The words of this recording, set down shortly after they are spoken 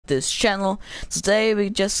this channel. Today we're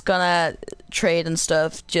just gonna trade and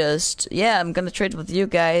stuff. I'm gonna trade with you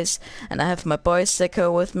guys, and I have my boy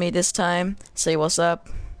Sicko with me this time. Say what's up.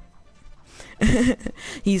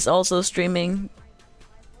 He's also streaming.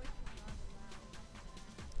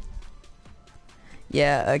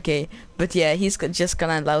 Yeah, okay. But yeah, he's just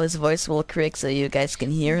gonna allow his voice real quick so you guys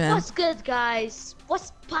can hear him. What's good, guys?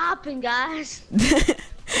 What's poppin', guys?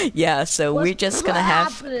 Yeah, so What's we're just gonna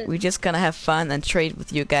have fun and trade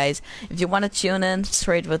with you guys. If you wanna tune in,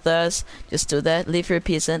 trade with us, just do that. Leave your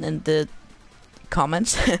piece in the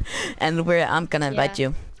comments, and I'm gonna invite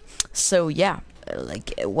you. So yeah,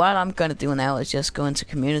 like what I'm gonna do now is just go into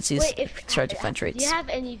communities, try to find trades. Do you have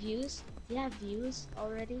any views? Do you have views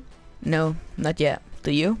already? No, not yet.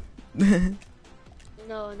 Do you?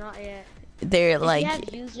 No, not yet. They're if like. If you have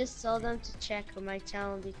views, just tell them to check on my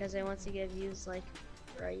channel because I want to get views like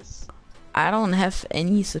rice. I don't have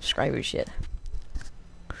any subscribers yet.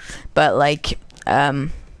 But like,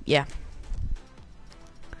 yeah.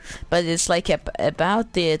 But it's like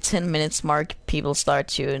about the 10 minutes mark, people start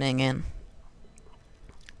tuning in.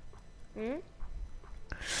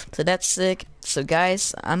 So that's sick. So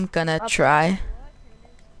guys, I'm gonna try.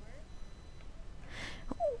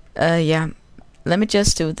 Yeah. Let me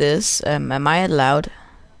just do this. Am I allowed?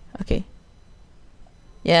 Okay.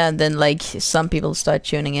 Yeah, and then like some people start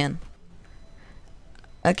tuning in.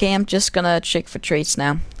 Okay, I'm just gonna check for trades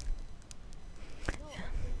now.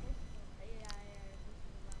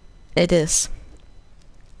 It is.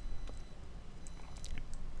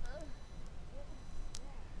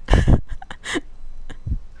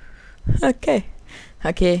 Okay.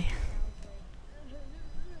 Okay.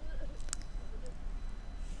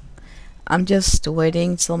 I'm just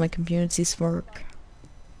waiting till my communities work.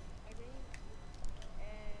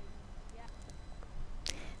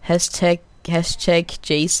 Hashtag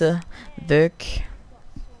Jason Vic.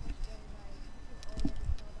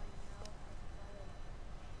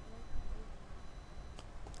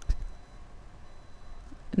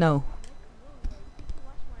 No.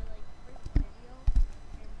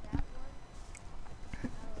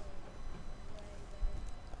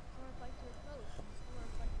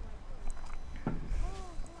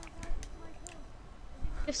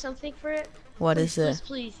 Something for it. What is it?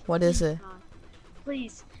 Please. What is it?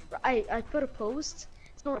 Please. I put a post.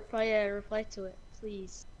 So reply to it,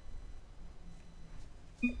 please.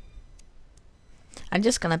 I'm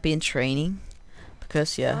just gonna be in training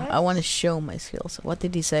because yeah, I want to show my skills. What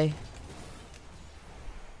did he say?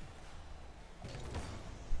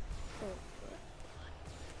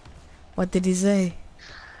 What did he say?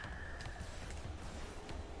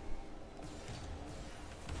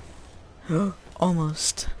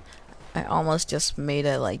 Almost. I almost just made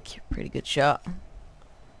a like pretty good shot.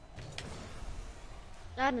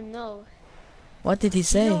 I don't know. What did he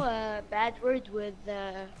say? You know a bad word with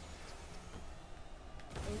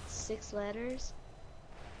 6 letters?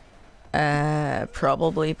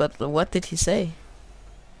 Probably, but what did he say?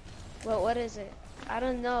 Well, what is it? I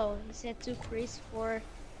don't know. He said 2 crates for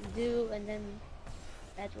do and then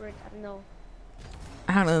bad word. I don't know.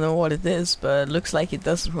 I don't know what it is, but it looks like he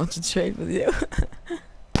doesn't want to trade with you.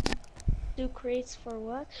 2 crates for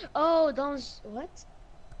what? Oh, those what?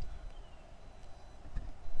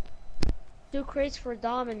 2 crates for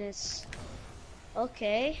Dominus.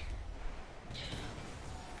 Okay.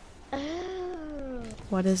 Oh.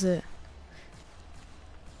 What is it?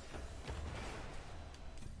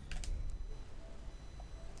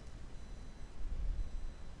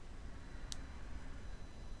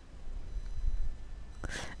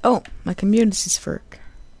 Oh, my community's work.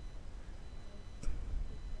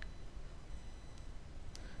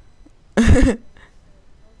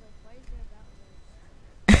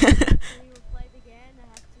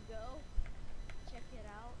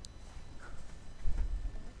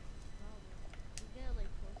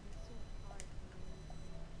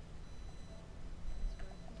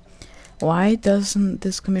 Why doesn't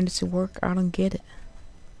this community work? I don't get it.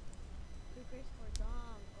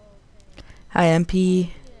 Hi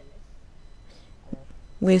MP.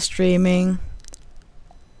 We're streaming.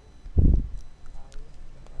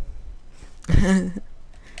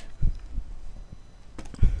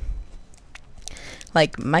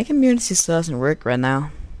 Like my community doesn't work right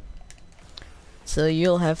now. So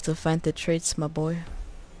you'll have to find the traits, my boy.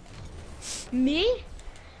 Me?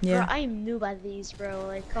 Yeah. Bro, I'm new at these, bro.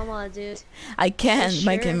 Like, come on, dude. I can't. Sure?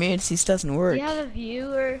 My community doesn't work. Do you have a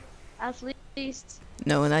viewer, at least?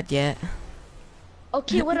 No, not yet.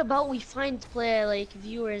 Okay, what about we find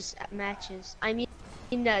viewers at matches? I mean,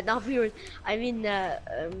 not viewers. I mean,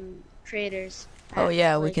 traders. Oh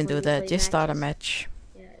yeah, we can do that. Just start a match.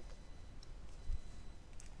 Yeah.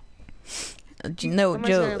 No, Someone's gonna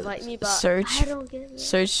Joe. invite me, but Search. I don't get it.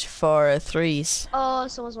 Search for threes. Oh,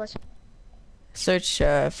 someone's watching. Search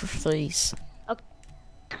for threes.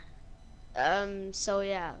 So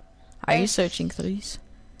yeah. Are you searching threes?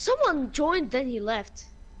 Someone joined, then he left.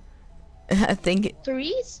 I think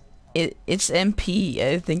Threes? it's MP.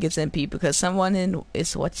 I think it's MP because someone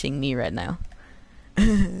is watching me right now.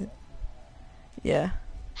 Yeah.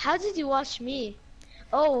 How did you watch me?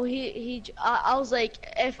 Oh, I was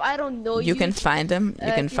like, if I don't know You can find them.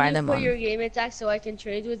 You can find them put on. your game attack so I can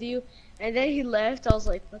trade with you. And then he left. I was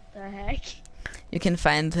like, what the heck? You can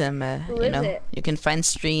find them. Who You is know. it? You can find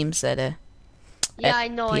streams at Yeah, at I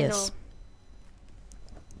know, PS. I know.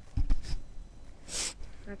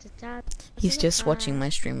 He's just watching my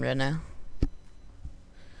stream right now.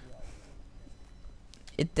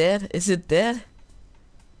 It dead? Is it dead?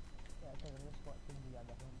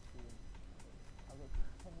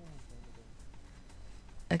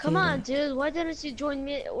 Okay, Come on, dude. Why didn't you join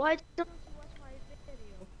me? Why don't you watch my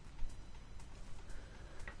video?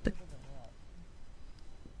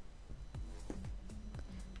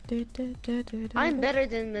 I'm better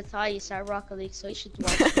than Matthias at Rocket League, so you should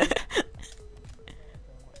watch me.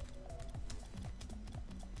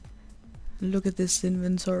 Look at this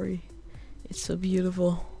inventory. It's so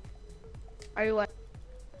beautiful. Are you watching?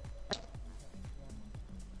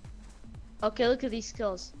 Okay, look at these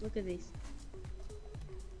skills. Look at these.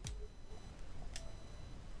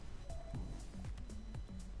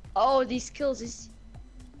 Oh, these skills is...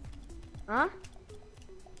 Huh?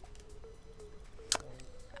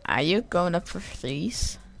 Are you going up for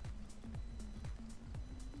threes?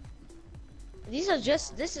 These are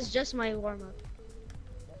just... This is just my warm-up.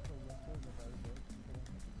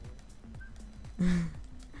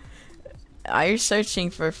 Are you searching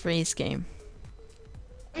for a freeze game?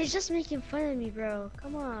 He's just making fun of me, bro.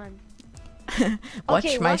 Come on. Watch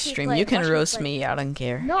Okay, my watch me stream. play, You can watch me roast play. me. I don't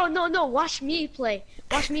care. No, no, no. Watch me play.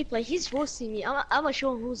 Watch me play. He's roasting me. I'm gonna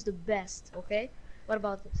show him who's the best, okay? What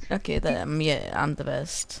about this? Okay, then yeah, I'm the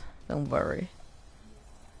best. Don't worry.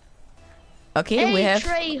 Okay, Hey, we have.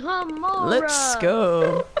 Trading&More. Let's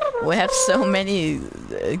go. We have so many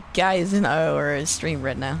guys in our stream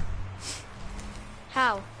right now.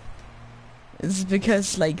 How? It's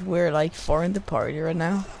because like we're like 4 in the party right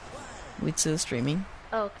now. We two streaming.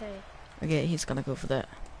 Okay. Okay, he's gonna go for that.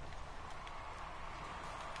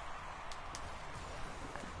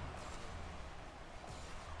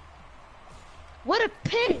 What a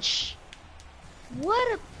pinch!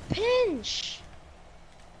 What a pinch!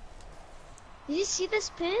 Did you see this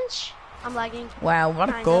pinch? I'm lagging. Wow, what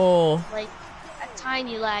a Kinda. goal! Like a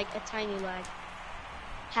tiny lag, a tiny lag.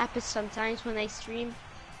 Happens sometimes when I stream,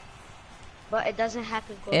 but it doesn't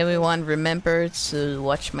happen. Everyone, remember to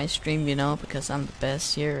watch my stream, you know, because I'm the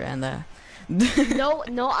best here. And No,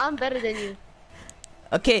 no, I'm better than you.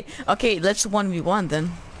 Okay, let's 1v1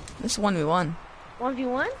 then. Let's 1v1.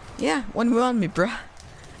 1v1? Yeah, 1v1 me, bruh.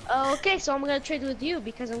 Okay, so I'm gonna trade with you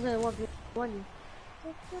because I'm gonna 1v1 you.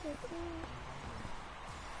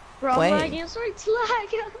 Bro, Wait. I'm lagging. I'm sorry to lag.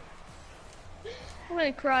 I'm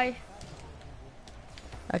gonna cry.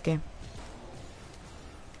 Okay.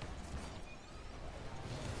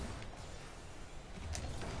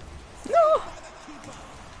 No.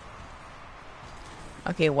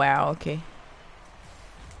 Okay. Wow. Okay.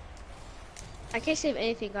 I can't save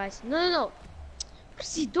anything, guys. No, no, no. What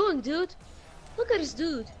is he doing, dude? Look at this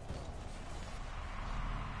dude.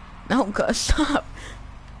 No, God, stop.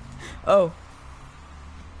 Oh.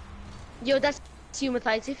 Yo, that's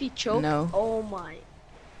humanized. If he choked, No. oh my.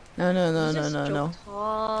 No. He just choked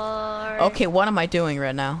hard. Okay, what am I doing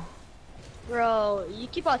right now? Bro, you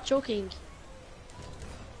keep on choking.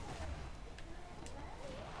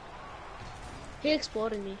 He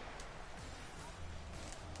exploded me.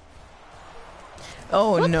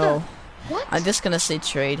 Oh What no. the- What? I'm just gonna say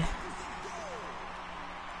trade.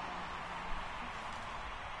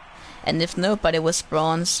 And if nobody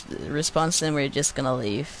responds, then we're just gonna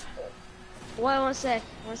leave. One sec.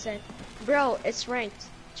 Bro, it's ranked.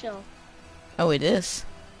 Chill. Oh, it is.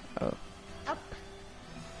 Oh. Up.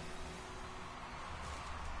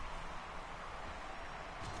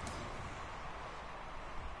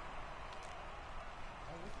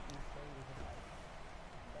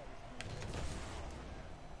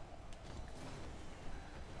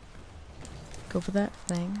 Go for that.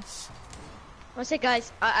 Thanks. One sec,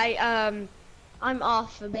 guys. I'm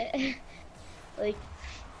off a bit. Like,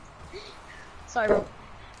 sorry, bro.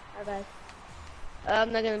 My bad.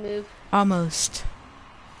 I'm not gonna move. Almost.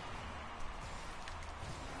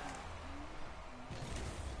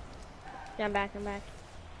 Yeah, I'm back.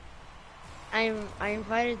 I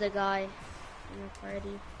invited the guy in the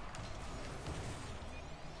party.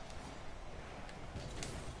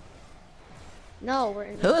 No, we're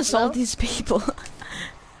in. Who is all Hello? these people?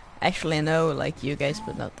 Actually, I know, like you guys,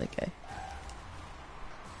 but not that guy.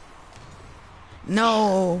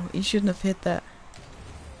 No, you shouldn't have hit that.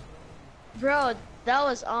 Bro, that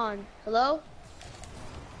was on. Hello?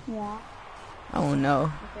 Yeah. Oh no.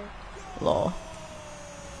 Okay. Lol.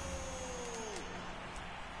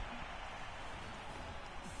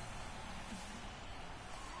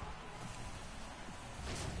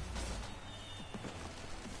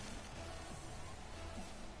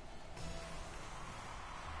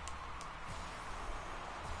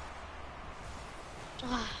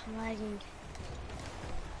 Ah, I'm lagging.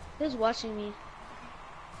 Who's watching me?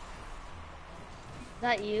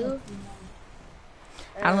 That you?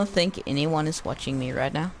 I don't think anyone is watching me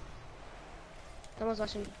right now. Someone's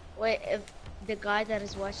watching me. Wait, if the guy that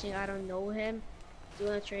is watching, I don't know him. Do you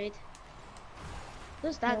wanna trade?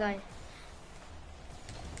 Who's that guy?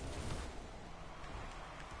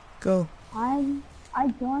 Go. I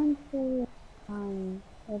joined the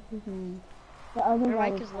what's his name? The other Your guy.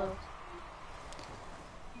 mic is low.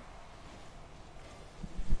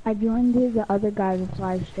 I joined the other guy that's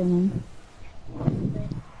live streaming.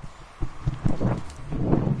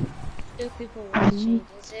 Two people watching.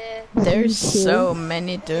 Is it? There's so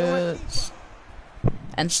many dudes.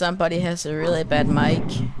 And somebody has a really bad mic.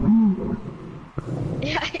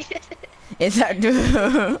 Yeah. Is that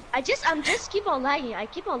dude? I'm just keep on lagging. I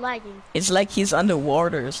keep on lagging. It's like he's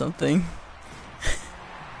underwater or something.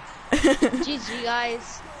 GG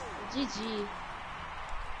guys. GG.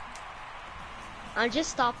 I just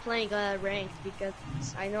stopped playing ranked because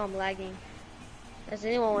I know I'm lagging. Does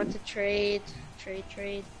anyone want to trade? Trade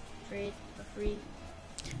for free?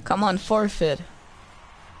 Come on, forfeit.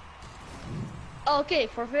 Oh, okay,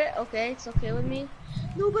 forfeit. Okay, it's okay with me.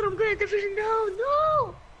 No, but I'm gonna division.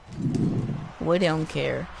 No. We don't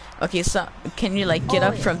care. Okay, so can you like get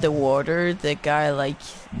up from the water? The guy like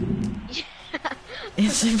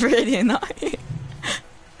it's pretty annoying.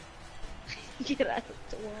 Get out of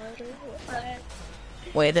the water. What?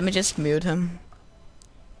 Wait, let me just mute him.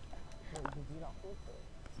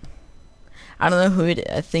 I don't know who it is.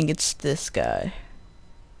 I think it's this guy.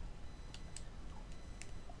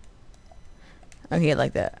 Okay,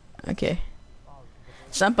 like that. Okay.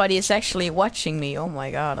 Somebody is actually watching me. Oh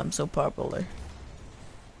my god, I'm so popular.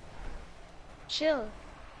 Chill.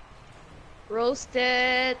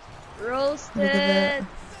 Roasted. Look at that.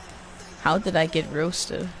 How did I get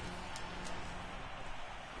roasted?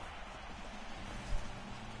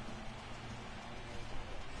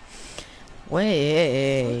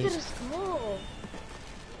 Wait. Look at us go.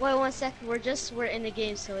 Wait 1 second. We're in the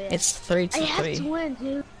game, so yeah. It's 3 to 3. I have to win,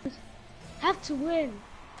 dude. Have to win.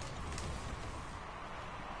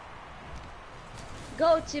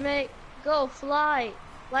 Go, teammate. Go, fly.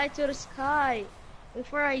 Fly to the sky.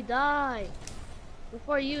 Before I die.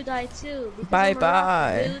 Before you die too. Because Bye I'm a rocket,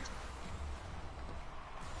 bye. dude.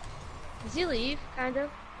 Does he leave? Kind of.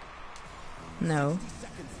 No.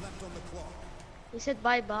 He said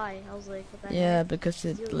bye bye. I was like, what the Yeah, heck? because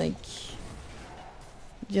Does he it leave? like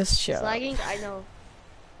just shut It's up. lagging? I know.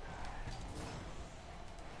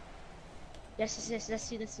 Yes. Let's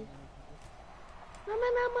see.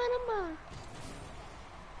 Mama.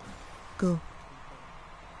 Go.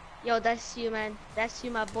 Yo, that's you, man. That's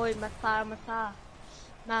you, my boy, Mata.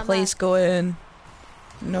 Mama. Please go in.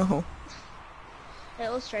 No. I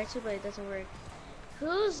always try to, but it doesn't work.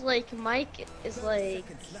 Who's like Mike is like,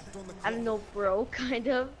 I don't know, bro, kind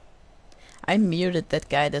of. I muted that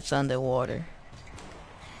guy that's underwater.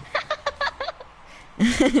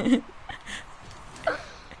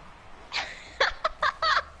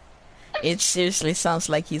 It seriously sounds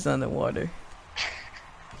like he's underwater.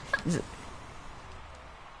 Is it?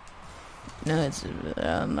 No, it's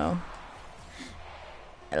I don't know.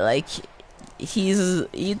 Like he's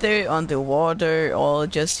either underwater or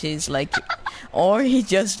just he's like, or he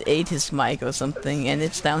just ate his mic or something, and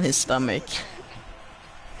it's down his stomach,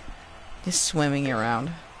 just swimming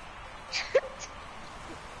around.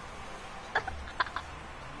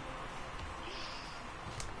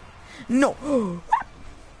 No.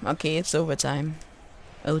 Okay, it's overtime.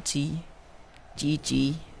 OT.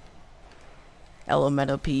 GG.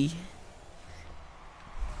 Elemental P.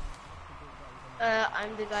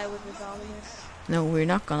 I'm the guy with the dominance. No, we're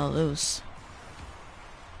not gonna lose.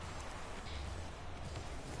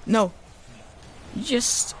 No. You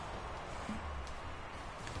just...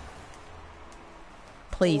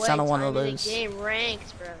 Please, I don't want to lose. Game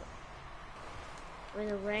ranked, bro. We're in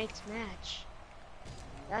a ranked match.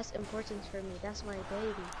 That's important for me. That's my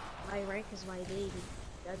baby. My rank is my baby.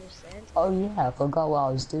 You understand? Oh yeah, I forgot what I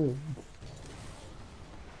was doing.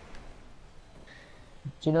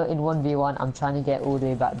 Do you know in 1v1 I'm trying to get all the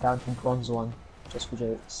way back down to bronze 1, just for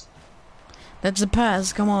jokes. That's a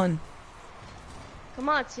pass, come on. Come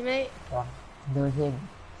on, teammate. Yeah, no him.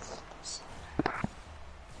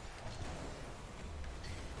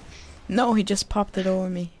 No, he just popped it over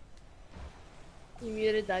me. You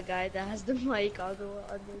muted that guy that has the mic on the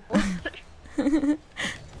board.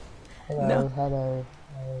 Hello, No. hello.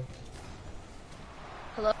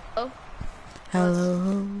 Hello?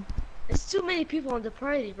 Hello. There's too many people in the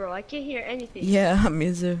party, bro. I can't hear anything. Yeah,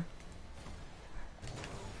 me too.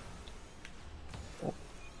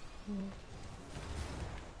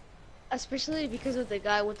 Especially because of the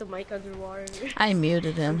guy with the mic underwater. I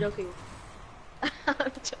muted I'm him. joking.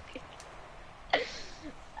 I'm joking.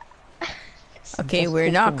 Okay, Just we're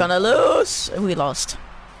kick not him. gonna lose. We lost.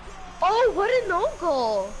 Oh, what a no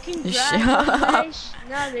goal! Congratulations!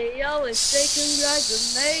 Now they always say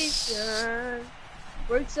congratulations.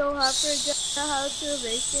 Worked so hard, forgot how to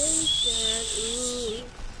vacation.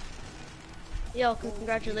 Ooh. Yo,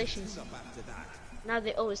 congratulations. Now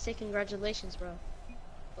they always say congratulations, bro.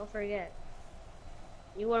 Don't forget.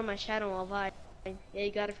 You were on my channel while I. Yeah,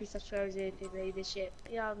 you got a free subscribers, you this shit.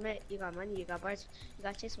 Yeah, mate, you got money, you got bars, you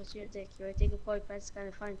got chase what's your dick. You're taking point fights, kind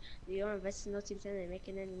of fun. You don't invest in no teams and they're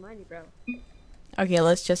making any money, bro. Okay,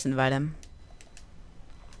 let's just invite him.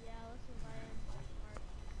 Yeah,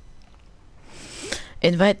 let's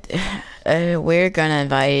invite him. We're gonna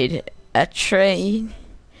invite a train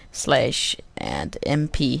slash and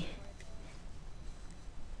MP.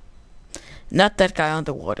 Not that guy on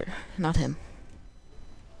the water, not him.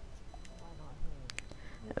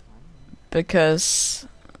 Because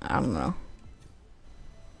I don't know.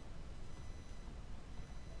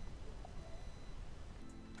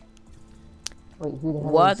 Wait, who the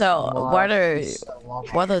hell is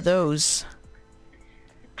What are those?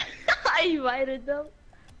 I invited them.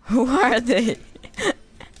 Who are they?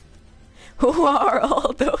 Who are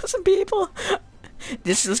all those people?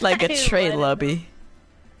 This is like a I trade invited lobby.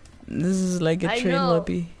 This is like a I trade know.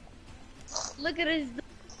 lobby. Look at his.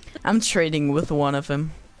 I'm trading with one of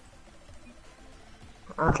them.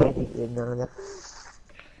 Okay, no.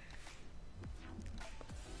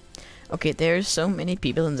 Okay, there's so many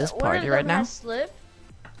people in this One party of them right now. has slip.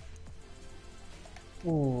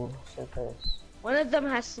 Ooh, so close. One of them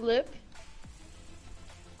has slip.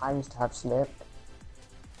 I used to have slip.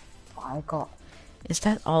 I got. Is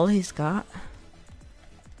that all he's got?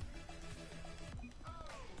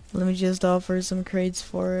 Let me just offer some crates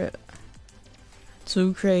for it.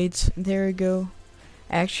 2 crates. There we go.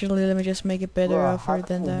 Actually, let me just make a better Bruh, offer how than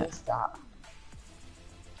can you that. miss that?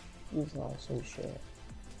 These are so shit.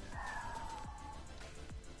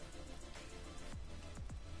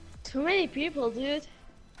 Too many people, dude.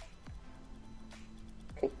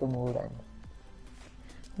 Kick them all then.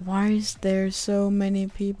 Why is there so many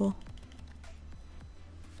people?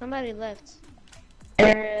 Somebody left.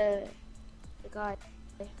 The guy.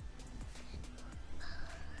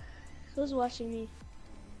 Who's watching me?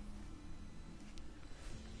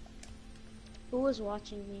 Who was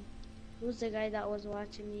watching me? Who's the guy that was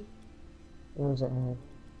watching me? It wasn't me.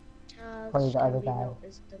 Charles Probably the other Gambino guy.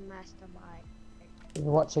 is the mastermind. He's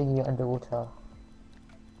watching you underwater.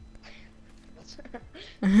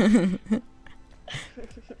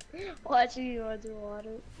 Watching you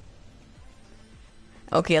underwater.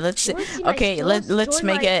 Okay, let's see. You wanna see my Okay, skills? let's Join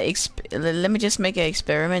make my- let me just make an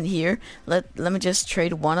experiment here. Let me just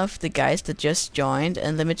trade one of the guys that just joined,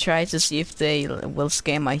 and let me try to see if they will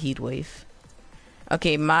scam my heat wave.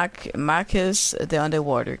 Okay, Marcus, the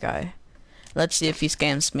underwater guy. Let's see if he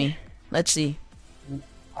scams me. Let's see.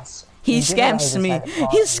 He You do know scams I me. decided to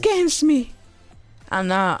He pause. scams me. I'm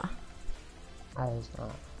not. I was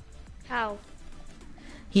not. How?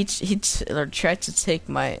 He tried to take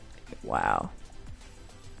my. Wow.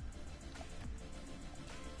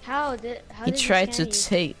 How He did tried to scam you?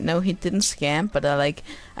 take. No, he didn't scam, but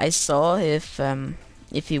I saw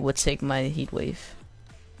if he would take my heat wave,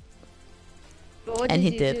 But what and did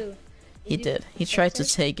he you did. do? He you did. He tried to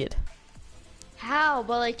accept it? take it How?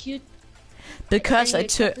 But like you. because And you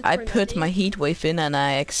accepted I for put nothing? my heat wave in and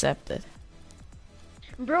I accepted.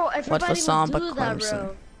 Bro, everybody would Samba do that, Crimson?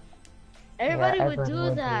 bro. Everybody Yeah, would everyone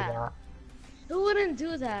do that. Who wouldn't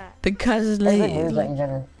do that? Because Everyone knows that like, you're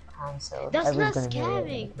gonna cancel. That's Everyone's not gonna know it.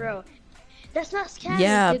 scamming, bro. That's not scamming.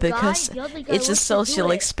 yeah, the because guy, the other guy it's a wants to do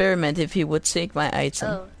social it. experiment. If he would take my item,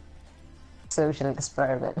 Oh, Social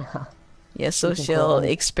experiment. yeah, can call social it-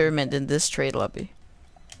 experiment in this trade lobby.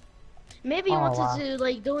 maybe he Oh, wanted wow. to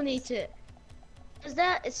like donate it. Is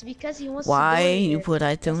that? It's because he wants to Why donate it. would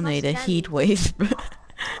I That's not donate a heat scamming. wave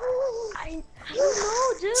I don't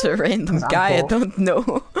know, dude. to a random Because I'm guy I poor. don't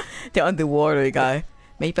know? The underwater guy.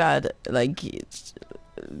 Maybe I'd like. You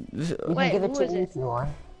Wait, can give it who to is me it? if you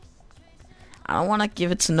want. I don't want to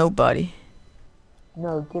give it to nobody.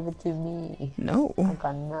 No, give it to me. No. I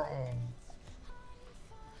got nothing.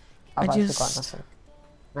 I I've actually got just. nothing.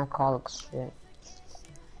 My car looks shit.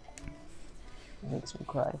 Makes me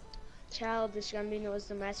cry. Childish Gambino is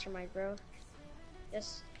the mastermind, bro.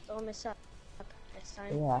 Just don't mess up next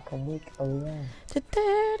time. Yeah, I can make a run.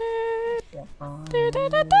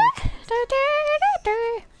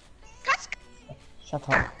 Shut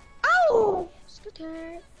up. Ow!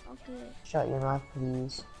 Scooter. Okay. Shut your mouth,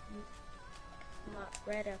 please. Not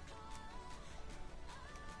right up.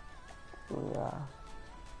 Yeah.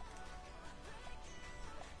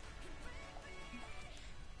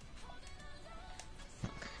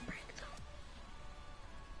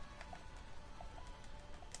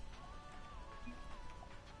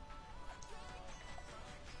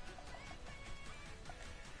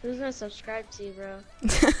 Who's gonna subscribe to you, bro?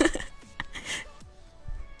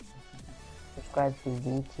 Subscribe to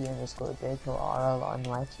VT_JKRL on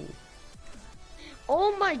YT.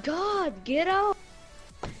 Oh my god, get out!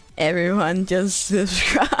 Everyone just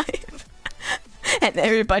subscribe. And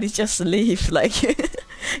everybody just leave. Like,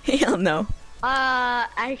 hell no.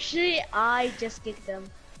 Actually, I just kicked them.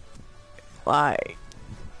 Why?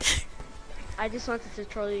 I just wanted to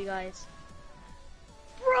troll you guys.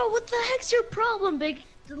 Bro, what the heck's your problem, big?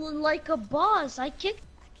 Like a boss, I kicked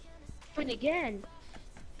him again.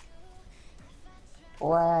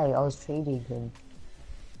 Why? I was trading him.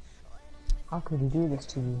 How could you do this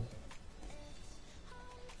to me?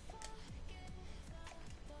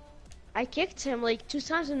 I kicked him like 2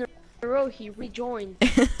 times in a row, he rejoined.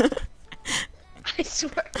 I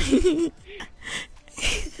swear.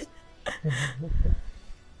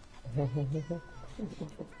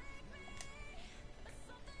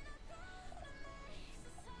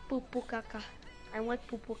 Pupu caca. I want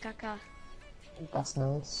pupu caca. That's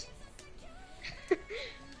nice.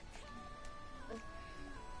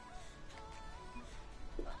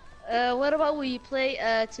 What about we play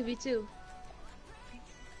 2v2?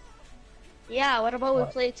 Yeah, what about we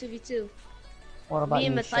play 2v2? What about Me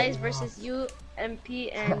and you Matthias shutting versus you,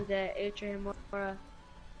 MP, and Trading&More.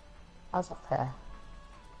 How's that fair?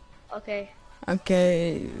 Okay.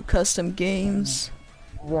 Okay, custom games.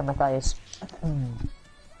 Yeah, Matthias.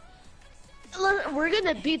 We're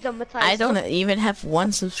gonna beat them, Matthias. I don't even have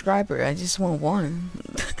 1 subscriber. I just want 1.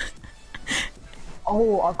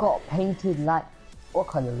 Oh, I got painted like. What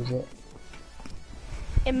color is it?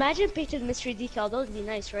 Imagine painted mystery decal. That would be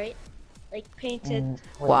nice, right? Like painted.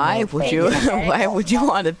 Wait, Why no, would painted you? hex. Why would you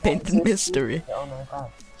want to paint the mystery? Oh my god.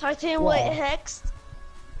 Titanium white hex.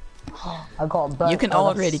 I got burnt. You can oh,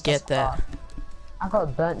 already get that. bad. I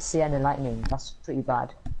got burnt sienna lightning. That's pretty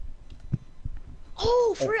bad.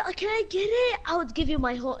 Oh, for real? Can I get it? I would give you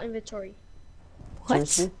my whole inventory. What?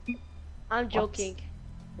 Seriously? I'm joking.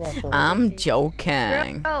 Yeah, sure. I'm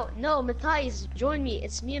joking. Bro, no, Matthias, join me.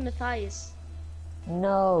 It's me and Matthias.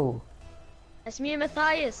 No. It's me and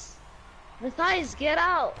Matthias. Matthias, get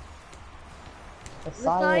out.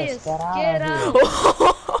 Matthias, get out. Get of here.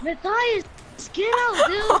 out. Matthias, get out,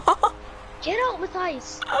 dude. Get out,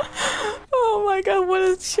 Matthias. Oh my god, what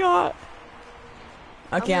a shot.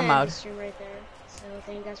 Okay, I'm gonna end out. the stream right there. So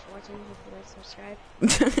thank you guys for watching. If you like, subscribe.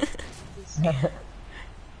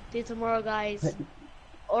 See you tomorrow, guys.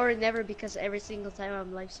 Or never, because every single time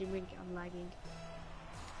I'm live streaming, I'm lagging.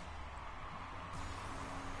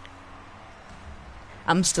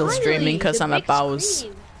 I'm still Finally, streaming because the I'm a big boss.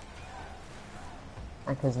 screen.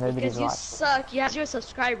 Because nobody's Because you watching. suck. You have 0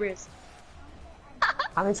 subscribers.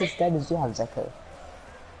 How many subscribers do you have, Zeko?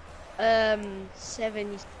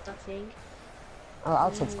 70 something. Oh,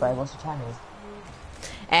 I'll subscribe. What's your channel?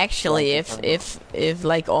 Actually, if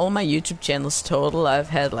like all my YouTube channels total, I've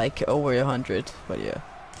had like over 100. But yeah,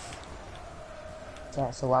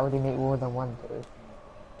 Yeah, so why would you make more than one, dude?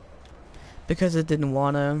 because I didn't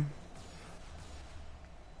wanna.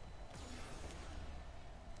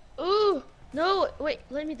 Ooh, no, wait,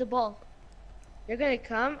 let me the ball. They're gonna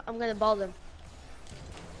come, I'm gonna ball them.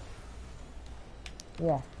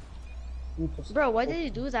 Yeah. You just... Bro, why did you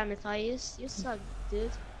do that, Matthias? You suck,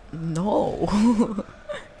 dude. No. Oh,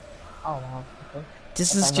 wow. Okay.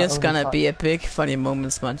 This If is I'm just not gonna over be a big funny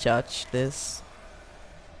moments montage. This.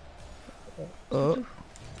 Oh.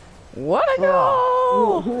 What a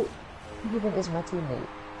goal! Who even is my teammate?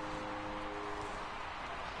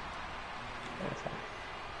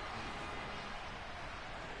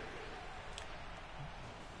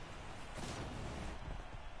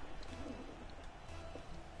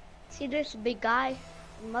 See this big guy,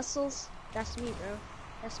 muscles? That's me, bro.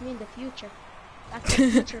 That's me in the future. Back to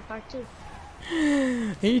the future part 2.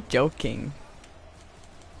 Are you joking?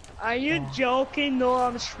 Are you joking? No,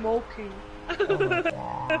 I'm smoking.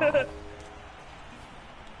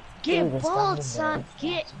 Get Dude, bald, standing son.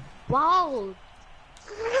 there. Get bald.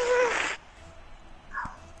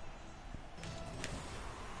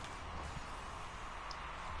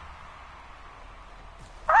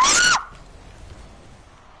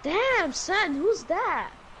 Damn, son, who's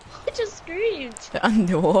that? I just screamed. The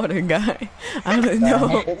underwater guy. I don't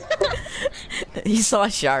know. He saw a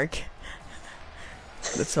shark.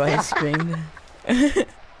 That's why he screamed.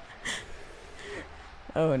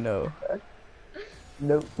 Oh no.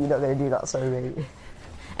 Nope, you're not gonna do that, sorry.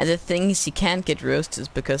 And the thing is, he can't get roasted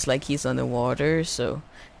because like he's underwater, so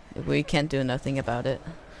we can't do nothing about it.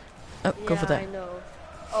 Oh, go for that. I know.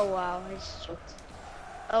 Oh wow, I just choked.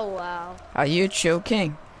 Oh wow. Are you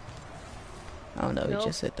joking? Oh no, you Nope.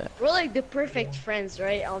 just hit that. We're like the perfect friends,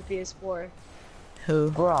 right? On PS4.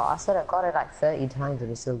 Who? Bro, I said I got it like 30 times and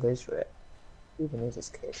he still goes for it. Who even is this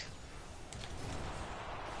kid?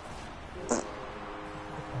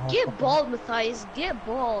 Get bald, Matthias. Get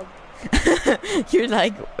bald. You're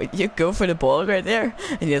like, you go for the ball right there,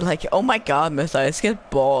 and you're like, oh my god, Matthias, get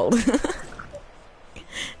bald.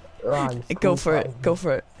 Oh, Go for it, go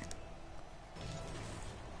for it.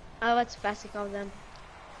 Oh, let's fast kick off them.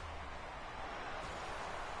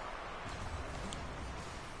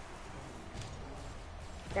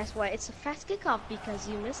 That's why it's a fast kickoff, because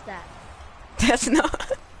you missed that. That's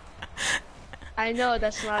not. I know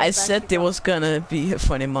that's not. I said there was gonna be a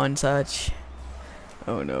funny montage.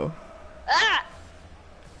 Oh no. Ah!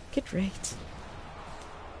 Get raked.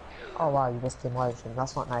 Oh wow, you missed demolition.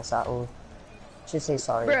 That's not nice at all. Should say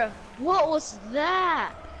sorry. Bruh, what was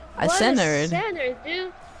that? I What a centered. center,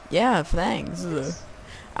 dude. Yeah, thanks.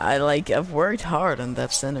 I've worked hard on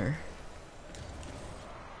that center.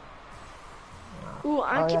 Ooh,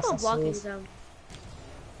 I Oh, keep yes, on I see blocking it. them.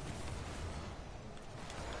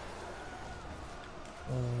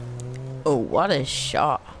 Oh, what a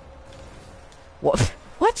shot. What?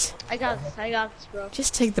 What? I got this, bro.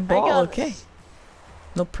 Just take the I ball, got okay. this.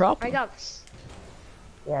 No problem. I got this.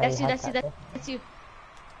 Yeah, That's you, had that's you, that, that's you.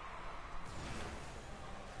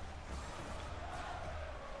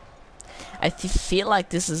 I feel like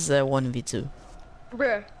this is a 1v2.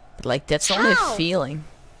 Bruh. But like, that's only a How? feeling.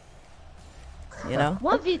 You know?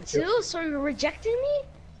 1v2? So you're rejecting me?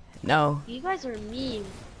 No. You guys are mean.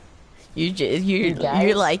 You're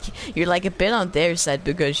guys? you're like a bit on their side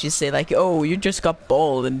because you say like, oh, you just got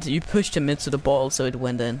balled and you pushed him into the ball so it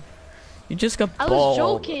went in. You just got I balled. was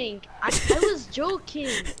joking. I was joking.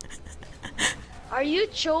 Are you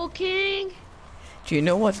joking? Do you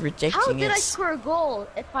know what rejecting How did I is? score a goal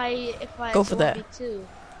if I Go for that. 1v2?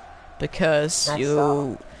 Because Nice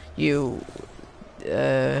you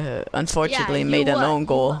unfortunately Yeah, you made an what? own You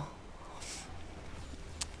goal. what?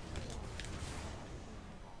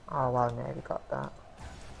 Oh wow, nearly got that.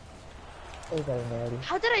 Very, very nearly.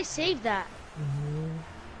 How did I save that?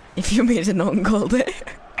 If you made an own goal there.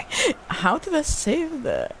 How did I save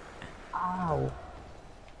that? Ow.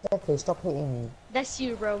 Okay, stop hitting me. That's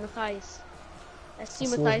you, bro, Matthias. That's you,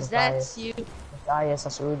 That's you, Matthias. That's Matthias. you. Yes, I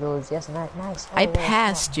saw those. Yes, nice. I Oh, wow,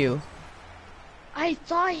 passed you. I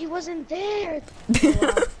thought he wasn't there.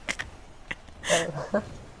 wow.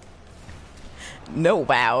 No,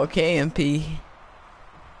 wow, okay, MP.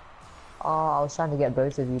 Oh, I was trying to get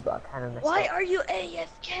both of you, but I kind of messed Why up. are you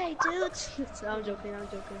AFK, dude? I'm joking, I'm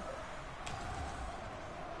joking.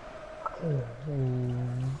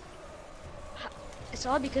 It's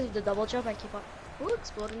all because of the double jump. I keep on. Who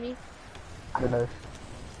exploded me? I don't know.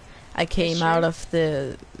 I came sure? out of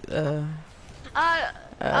the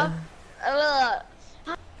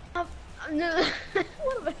No.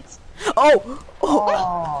 What am I? oh!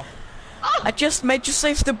 Oh, I just made you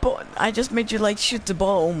save the ball. I just made you like shoot the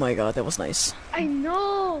ball. Oh my god, that was nice. I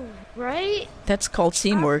know, right? That's called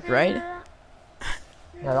teamwork, right?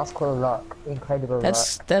 no, that's called luck. Incredible luck.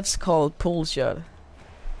 That's called pull shot.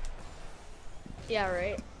 Yeah,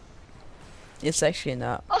 right. It's actually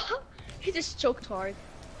not. Oh, he just choked hard.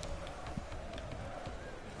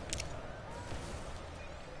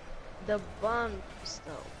 The bumps,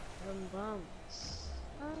 though. The bumps.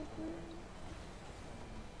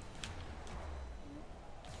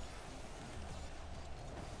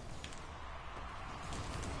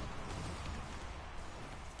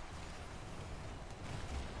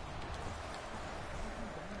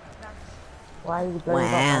 Why are you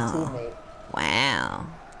blowing up my Wow. teammate? Wow.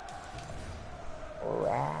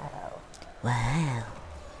 Wow. Wow.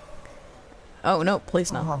 Oh no,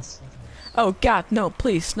 please no. Oh, Oh god, no,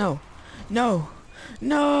 please, no. No.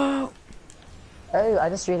 No. oh, I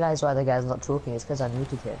just realized why the guy's not talking. It's because I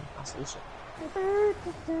muted him. That's awesome.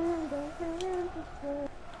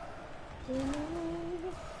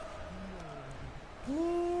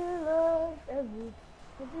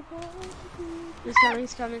 He's coming,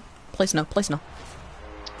 he's coming. Please no, please no.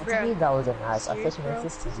 What do you mean that wasn't nice? I Serious, freaking bro?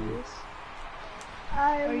 assisted you. Serious?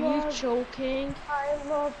 I Are you love, choking? I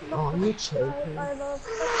love, Oh, you choking? I love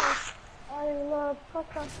Kaka. I love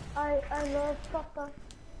Kaka. I love Kaka.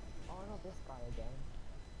 Oh, not this guy again.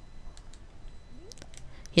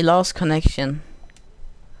 He lost connection.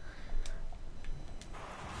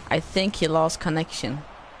 I think he lost connection.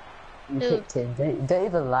 You Who? kicked him. Don't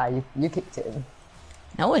even lie. You kicked him.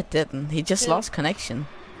 No, it didn't. He just Who? lost connection.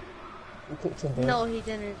 You kicked him, dude. No, he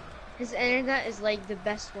didn't. His internet is like the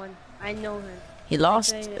best one. I know him. He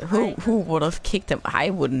lost. Okay, Who would have kicked him? I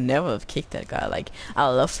would never have kicked that guy. Like, I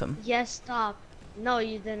love him. Yes, stop. No,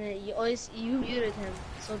 you didn't. You muted him.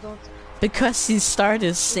 So don't. Because he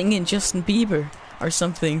started singing Justin Bieber or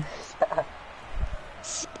something.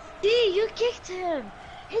 See, you kicked him.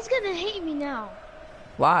 He's gonna hate me now.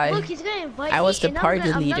 Why? Look, he's gonna invite me. I was the and party I'm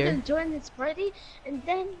not leader. gonna join his party, and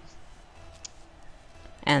then.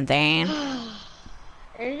 And then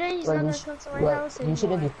And then he's Well, not you gonna come to my well, house you shouldn't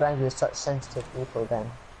be anymore. friends with such sensitive people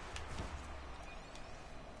then.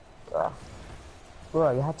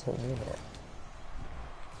 Bro, you had to mean it.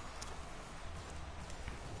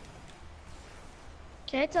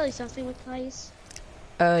 Can I tell you something with Kais?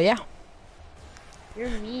 yeah. You're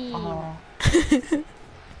mean.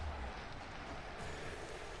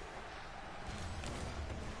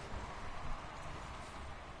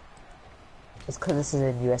 It's because this is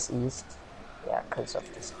in US East. Yeah, because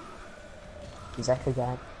of this. Exactly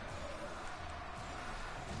that.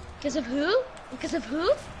 Because of who? Because of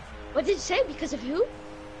who? What did you say? Because of who?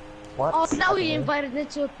 What? Oh, now he Okay. invited me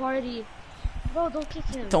to a party. Bro, don't kick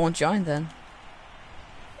him. Don't join then.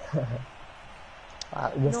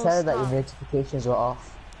 You No, said that your stop. notifications were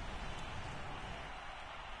off.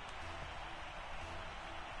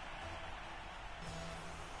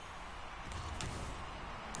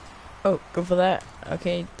 Oh, go for that.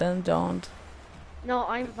 Okay, then don't. No,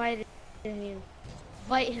 I invited him.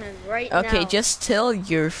 Invite him right now. Okay, just tell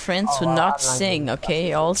your friends to Oh, not I'm not sing, doing okay?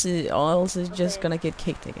 that. Else is just Okay. gonna get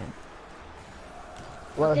kicked again.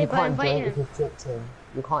 Well, Okay, he but can't invite join him. if you kicked him.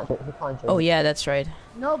 You can't. He can't join. Oh yeah, that's right.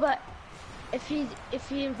 No, but if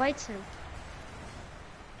he invites him.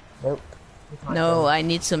 Nope. He can't No, join. I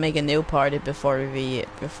need to make a new party before he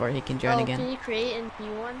can join Oh, again. can you create a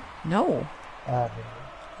new one? No.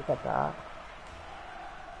 Look at that.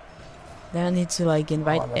 Then I need to like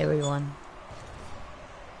invite Oh, that's- everyone.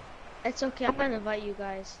 It's okay, I'm gonna invite you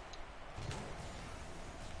guys.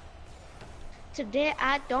 Today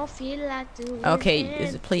I don't feel like doing Okay,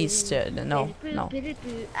 anything. please, no, Biddy-boo, no.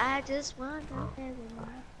 biddy-boo, I just want to have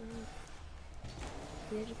my food.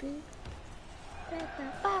 Biddy-boo.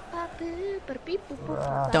 Ba-ba-ba-ba-boo,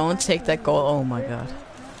 ba-da-beep-boop-boop, Don't take that goal. Oh my god.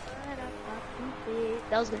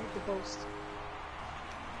 That was gonna hit the post.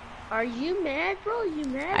 Are you mad, bro? You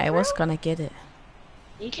mad, I bro? was gonna get it.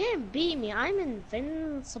 You can't beat me. I'm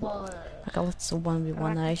invincible. Okay, let's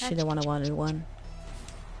 1v1. I actually want a 1v1.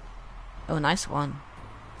 Oh, nice one.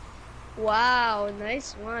 Wow,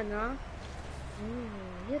 nice one, huh?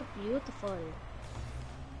 You're beautiful.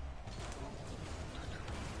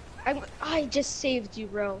 I just saved you,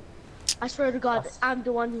 bro. I swear to God, I'm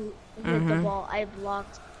the one who hit the ball. I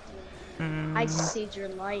blocked. I just saved your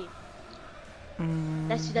life.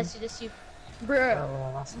 That's you. Bruh. Oh,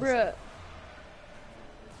 well, that's Bruh.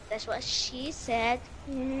 That's what she said.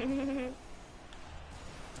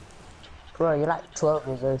 Bro, you're like 12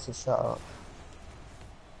 years old, so shut up.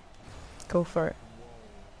 Go for it.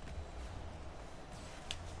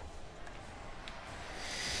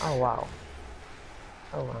 Oh wow.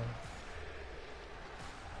 Oh wow.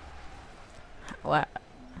 What?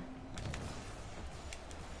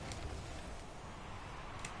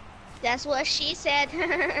 That's what she said.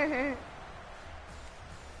 I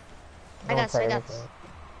Don't got say I got anything.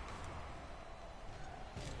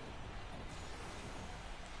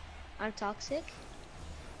 I'm toxic?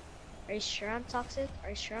 Are you sure I'm toxic? Are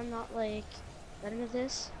you sure I'm not like none of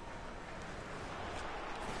this?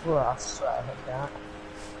 Bro, I swear I hit that.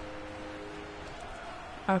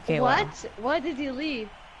 Okay, What? well. Why did you leave?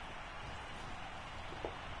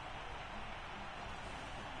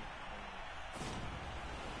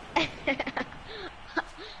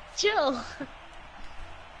 Chill.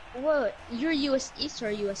 What? You're US East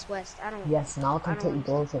or US West? I don't. Yes, now I can I don't take understand.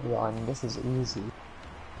 goals of you on. This is easy.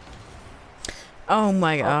 Oh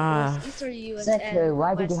my US god. East or US Zeko,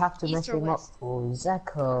 why did you West? have to East mess or him up West? for?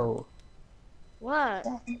 Zeko. What?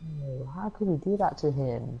 Zeko, how could you do that to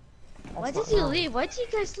him? Why did you leave? Why did you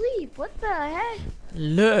guys leave? What the heck?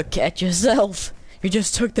 Look at yourself. You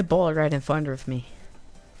just took the ball right in front of me.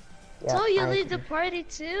 Yeah, So you I leave the agree. party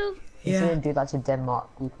too? You Yeah. shouldn't do that to Denmark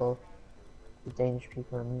people. The Danish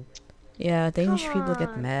people, I mean. Yeah, Danish Come people get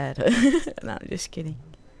on. mad. No, just kidding.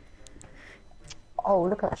 Oh,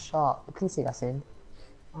 look at that shot. Please take us in.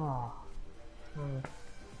 Oh.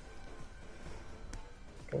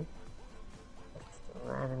 Okay. Just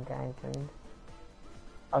a random guy joined.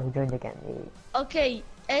 Oh, he joined again. Okay,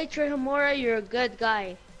 hey Trading&More, you're a good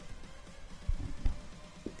guy.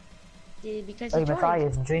 Yeah, because Oh, you joined.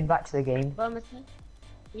 Matthias, join back to the game. But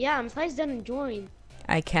yeah, Matthias didn't join.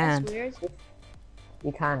 I That's can't. weird.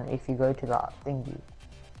 You can if you go to that thingy.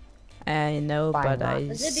 I know, Fine, but Matt.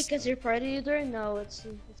 Is it because you're party leader? No, it's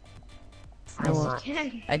Find No, match.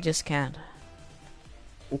 can. I just can't.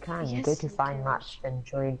 You can Yes, go to you find can. match and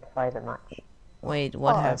join private match. Wait,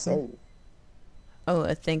 what Oh, I happened? see. Oh,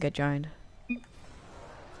 I think I joined. Yeah.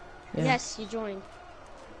 Yes, you joined.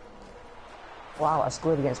 Wow, I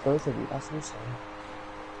scored against both of you. That's awesome.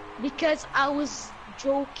 Because I was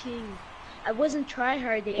joking. I wasn't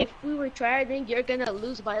tryharding. If we were tryharding, you're gonna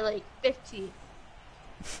lose by like 50.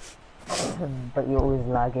 But you're always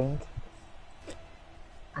lagging.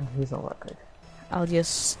 And he's not that good. I'll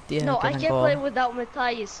just No, I get a can't goal play without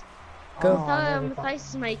Matthias. Go. Matthias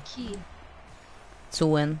is my key, to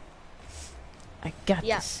win. I got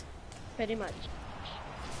Yeah. this. pretty much.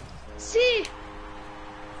 See?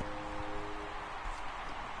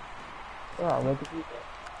 Oh, where did you go?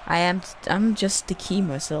 I'm just the key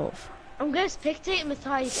myself. I'm gonna spectate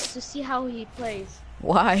Matthias to see how he plays.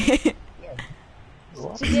 Why?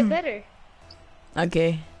 What? To get better.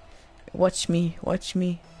 Okay. Watch me. I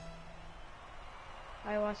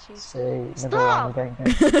watch you. So, number Stop! one,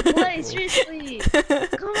 we don't go. Play, seriously.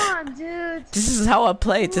 Come on, dude. This is how I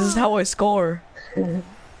play. This is how I score.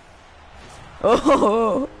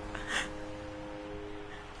 Oh.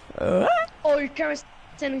 Oh, your camera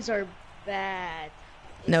settings are bad.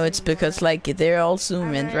 No, it's because like they're all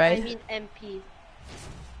zoomed in, right? I mean MP.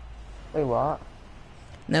 Wait, what?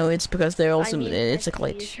 No, it's because they're all I zoomed mean in. It's a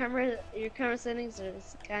MP. glitch. Your camera settings are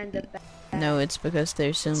kind of bad. No, it's because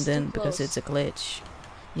they're zoomed too in because close. it's a glitch.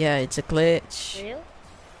 Yeah, it's a glitch. Real?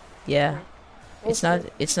 Yeah. It's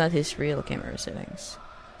Also- not his real camera settings.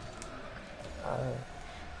 Oh.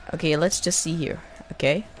 Okay, let's just see here.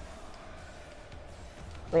 Okay.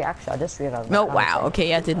 Wait, actually, I just realized. my No, camera wow. settings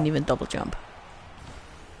Okay, I are didn't bad. even double jump.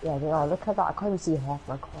 Yeah, they are. Look at that. I can't even see half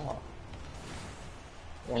my car.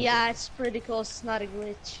 Yeah, it's pretty close. It's not a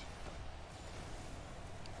glitch.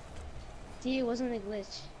 See, it wasn't a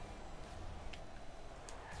glitch.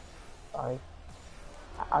 Sorry.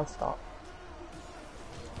 I'll stop.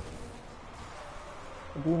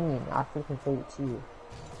 What do you mean? I freaking played it to you.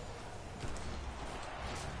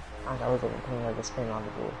 And I wasn't even playing, I just came on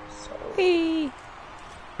the ball, so... Whee!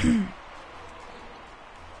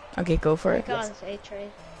 Okay, go for Oh my it. god, it's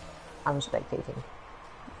A-Trade. I'm spectating.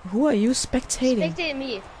 Who are you spectating? Spectate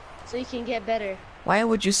me, so you can get better. Why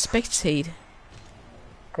would you spectate?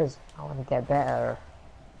 Because I want to get better.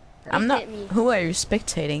 I'm not. Spectate me. Who are you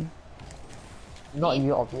spectating? Not Me?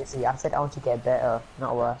 you, obviously. I said I want to get better,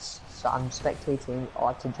 not worse. So I'm spectating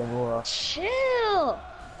Artajamura. Chill!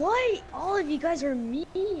 Why all of you guys are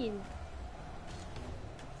mean?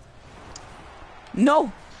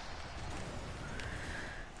 No.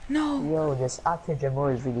 No. Yo, this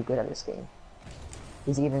Artajamura is really good at this game.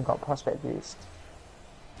 He's even got prospect boost.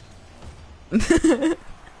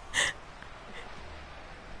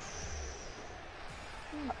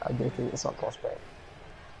 I do think it's not prospect.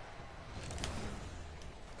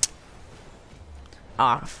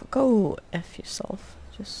 Ah, go F yourself.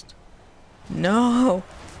 Just. No.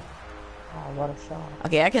 Oh, what a shot.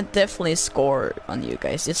 Okay, I can definitely score on you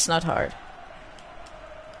guys. It's not hard.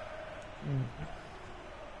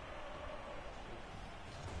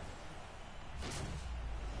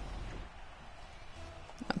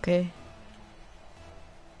 Okay.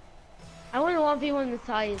 I want to 1v1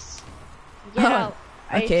 Matthias. Get Oh, out.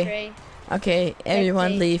 okay. A-Trade. Okay,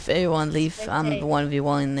 everyone Spectate. leave. Everyone leave. I'm Spectate.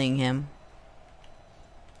 1v1ing him.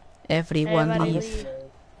 Everyone Everybody leave. leave.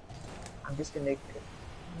 I'm just gonna...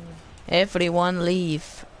 Everyone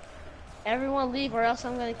leave. Everyone leave or else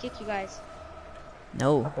I'm gonna kick you guys.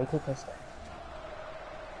 No. Okay, kick us.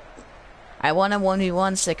 I want a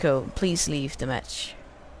 1v1, Seko. Please leave the match.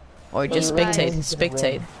 Or just Wait, spectate. who's gonna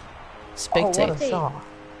Spectate. win? Spectate. Oh, what a shot.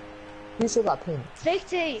 Who saw that pin?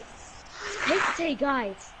 Spectate! Spectate,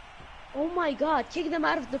 guys! Oh my god, kick them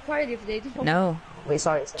out of the party if they don't. No. Wait,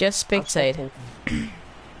 sorry. Just I'm spectate. spectating.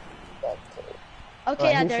 Okay,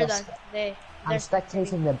 Right, yeah, who's they're just- done. I'm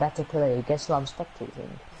spectating the better player. Guess who I'm spectating?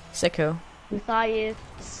 Sicko. Matthias,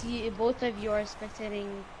 see, both of you are spectating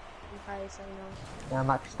Matthias, I know. Yeah, I'm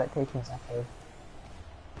actually spectating Sacco.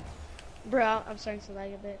 Bro, I'm starting to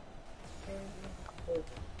lag a bit.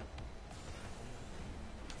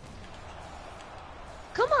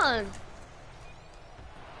 Come on!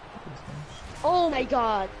 Oh my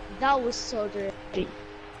god, that was so dirty.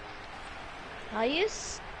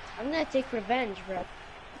 Matthias, I'm gonna take revenge, bro.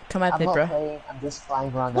 Come at I'm me, not bro. playing, I'm just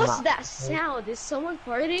flying around the map. What's that sound? Is someone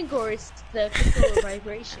farting or is the controller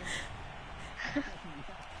vibration?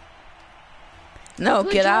 No,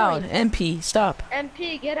 Who get out. joined? MP, stop.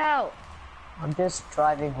 MP, get out. I'm just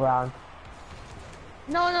driving around.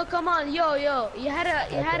 No, come on, yo, you had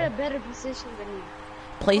Okay. a better position than me.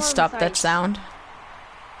 Please Come on, stop that Matthias. sound.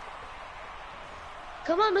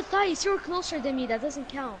 Come on, Matthias, you're closer than me. That doesn't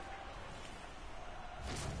count.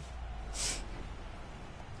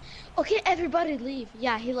 Okay, everybody leave.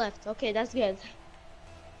 Yeah, he left. Okay, that's good.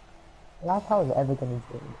 That's how it's ever gonna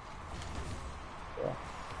do. Yeah.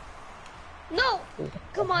 No!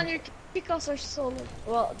 Come on, your kickoffs are so lucky.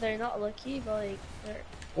 Well, they're not lucky, but like, they're...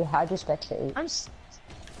 Yeah, how do you spectate?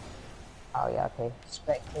 Oh yeah, okay.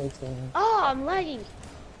 Spectating. Oh, I'm lagging.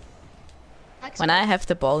 When I have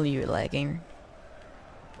the ball, you're lagging.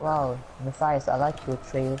 Wow, Matthias, I like your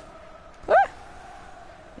trail.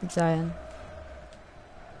 Zion.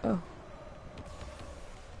 Oh.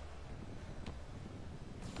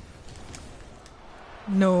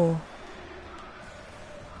 No.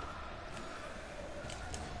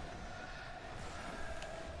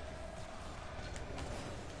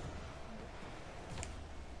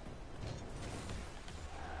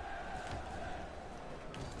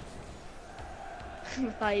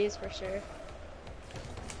 Matthias for sure.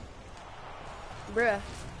 Bruh.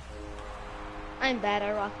 I'm bad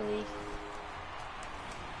at Rocket League.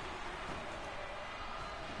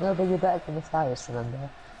 No, but you're better than Matthias, remember?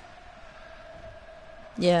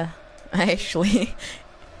 Yeah, actually.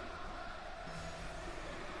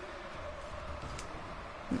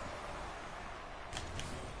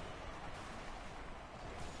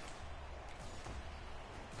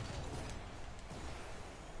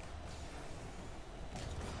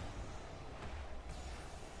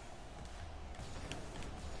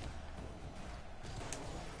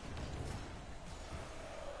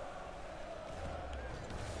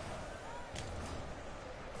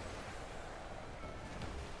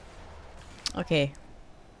 Okay.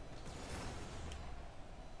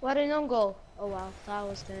 What an own goal. Oh wow, thought I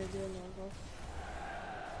was gonna do an own goal.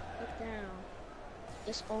 Put down.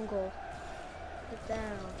 Just own goal. Put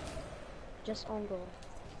down. Just own goal.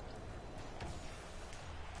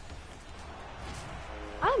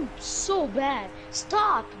 I'm so bad.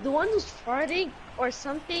 Stop! The one who's farting or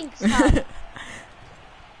something, stop.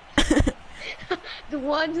 The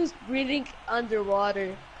one who's breathing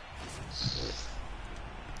underwater.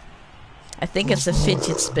 I think it's a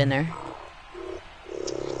fidget spinner.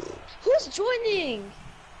 Who's joining?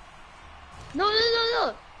 No.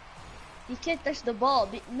 You can't touch the ball.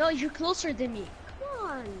 No, you're closer than me. Come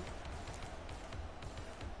on.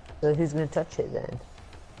 So who's gonna touch it then?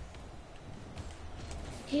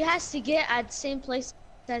 He has to get at the same place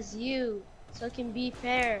as you, so it can be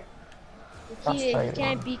fair. He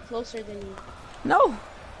can't be closer than you. No.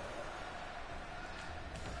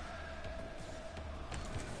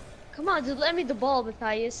 Come on, dude, let me the ball,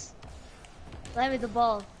 Matthias. Let me the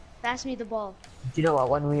ball. Pass me the ball. Do you know what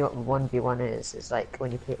 1v1 is? It's like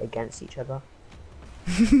when you play against each other.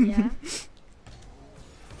 Yeah.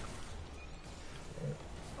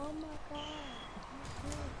 Oh my god.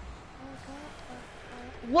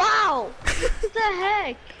 Wow! What the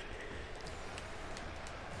heck?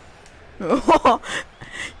 Oh,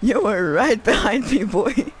 you were right behind me,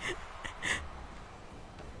 boy.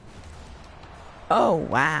 Oh,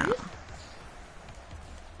 wow.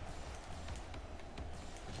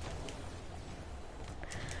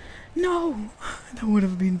 No, that would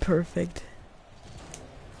have been perfect.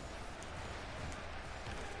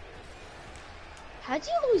 How do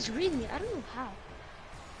you always read me? I don't know how.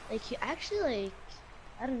 Like, you actually, like,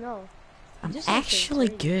 I don't know. I'm Just like actually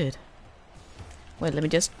to read. good. Wait, let me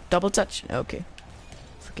just double touch. Okay.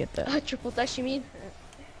 Forget that. Triple touch, you mean?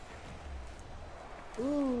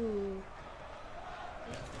 Ooh.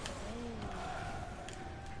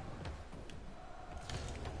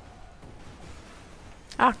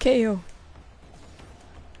 Ah, KO.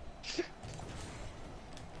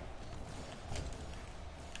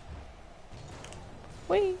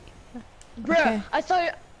 Wait. Bruh, Okay. I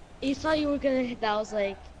thought you were gonna hit that. I was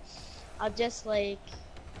like, I'll just like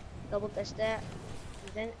double touch that,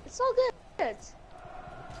 and then it's all good.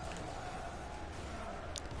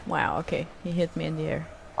 Wow, okay. He hit me in the air.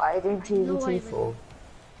 Why are you doing I know why 2v2 for?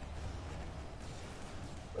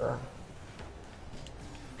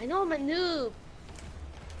 I know I'm a noob.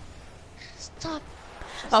 Stop.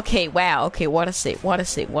 Okay, wow, okay, what a save, what a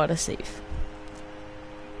save, what a save.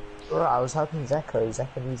 Bro, I was helping Zeko.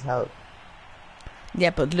 Zeko needs help.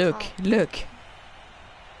 Yeah, but look, look.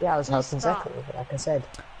 Yeah, I was Please helping stop. Zeko, like I said.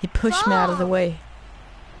 He pushed me out of the Stop. way.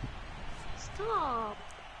 Stop.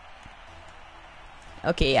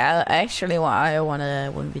 Okay, I actually I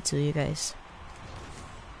wanna 1v2 you guys.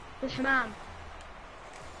 بالحمام.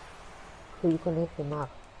 Who you can leave him up?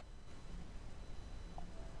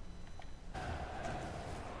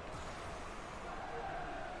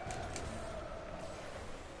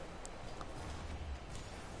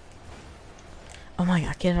 Oh my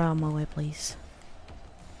god, get out of my way, please.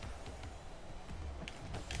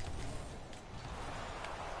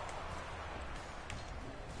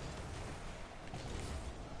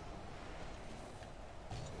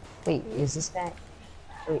 Wait, is this guy?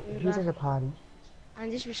 Wait, who's in the party? ما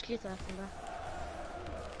عنديش مشكلة أصلا.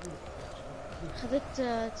 خذت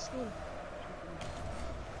تسليم.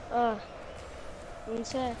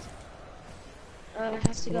 نسيت. I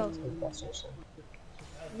have to go.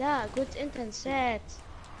 لا قلت أنت نسيت.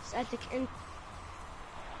 سألتك أنت.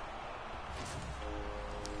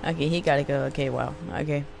 Okay, he gotta go. Okay, wow.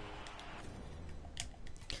 Okay.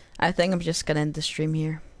 I think I'm just gonna end the stream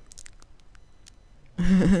here.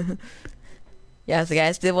 Yeah, so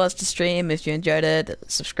guys, this was the stream. If you enjoyed it,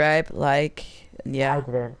 subscribe, like, and yeah. I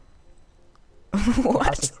didn't.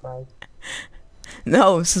 What?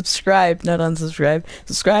 No, subscribe, not unsubscribe.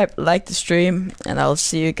 Subscribe, like the stream, and I'll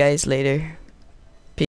see you guys later.